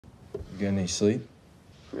get any sleep?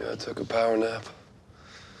 Yeah, I took a power nap.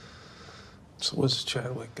 So what's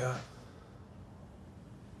Chadwick got?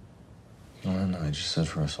 No, I just said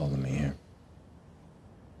for us all to meet here.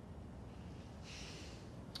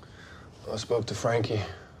 I spoke to Frankie.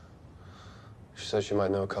 She said she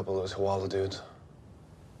might know a couple of those Hawala dudes.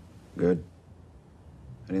 Good.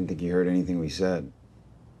 I didn't think you heard anything we said.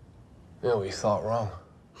 Yeah, we thought wrong.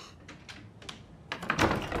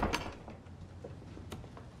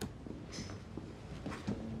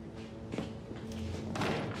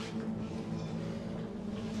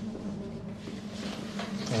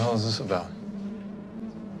 What the hell is this about?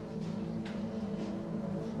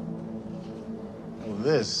 Well,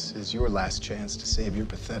 this is your last chance to save your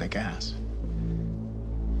pathetic ass.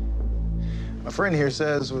 My friend here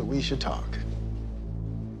says we should talk.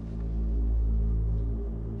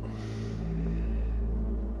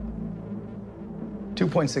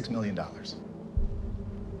 $2.6 million.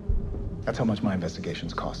 That's how much my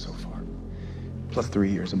investigations cost so far. Plus 3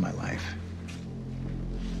 years of my life.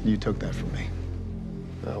 You took that from me.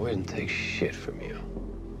 No, we didn't take shit from you.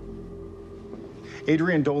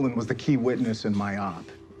 Adrian Dolan was the key witness in my op.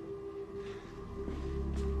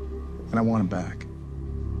 And I want him back.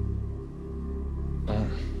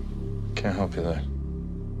 Can't help you there.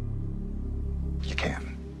 You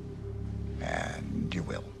can. And you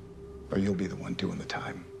will. Or you'll be the one doing the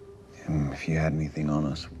time. If you had anything on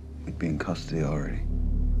us, we'd be in custody already.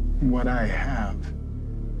 What I have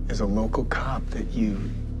is a local cop that you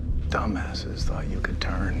dumbasses thought you could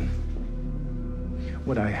turn.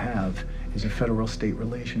 What I have is a federal-state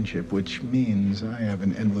relationship, which means I have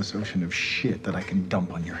an endless ocean of shit that I can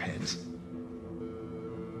dump on your heads.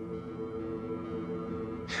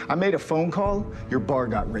 I made a phone call, your bar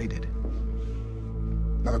got raided.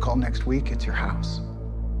 Another call next week, it's your house.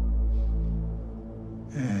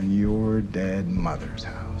 And your dead mother's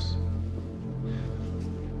house.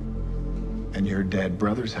 And your dead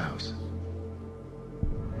brother's house.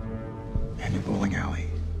 And your bowling alley.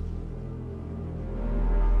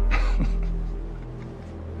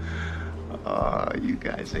 Oh, you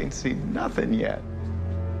guys ain't seen nothing yet.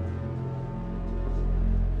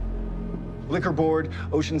 Liquor Board,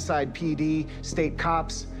 Oceanside PD, state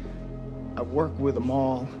cops. I've worked with them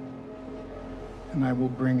all. And I will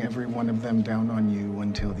bring every one of them down on you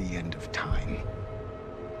until the end of time.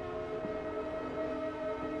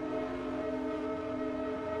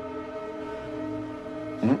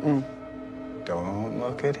 Don't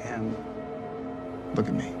look at him. Look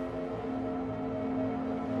at me.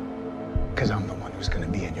 Because I'm the one who's going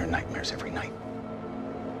to be in your nightmares every night.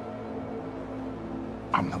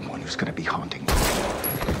 I'm the one who's going to be haunting you.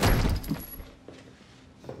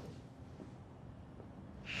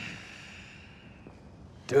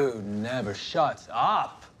 Dude never shuts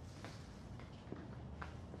up.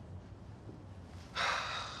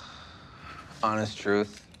 Honest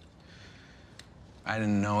truth, I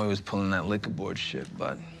didn't know he was pulling that liquor board shit,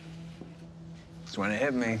 but it's when it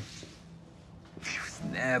hit me. He was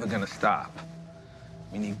never gonna stop.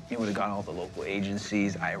 I mean, he would have got all the local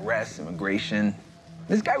agencies, IRS, immigration.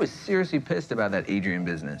 This guy was seriously pissed about that Adrian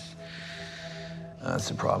business. That's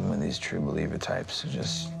the problem with these true believer types. They're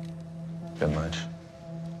just a bit much.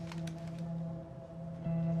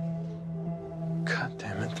 God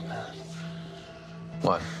damn it, man.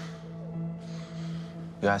 What?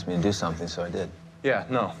 You asked me to do something, so I did. Yeah,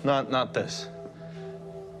 no, not this.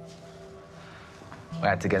 I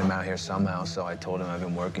had to get him out here somehow, so I told him I've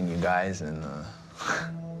been working you guys, and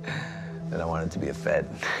that I wanted to be a Fed.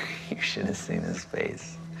 You should have seen his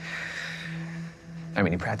face. I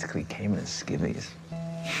mean, he practically came in his skivvies.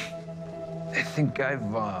 I think I've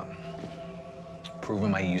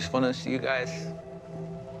proven my usefulness to you guys.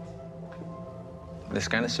 This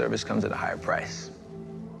kind of service comes at a higher price.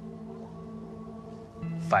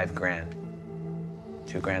 $5 grand.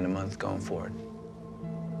 $2 grand a month going forward.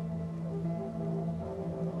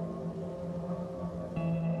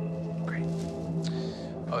 Great.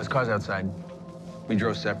 Oh, his car's outside. We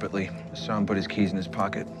drove separately. I saw him put his keys in his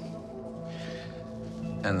pocket.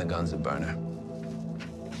 And the gun's a burner.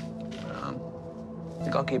 I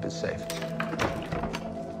think I'll keep it safe.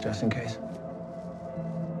 Just in case.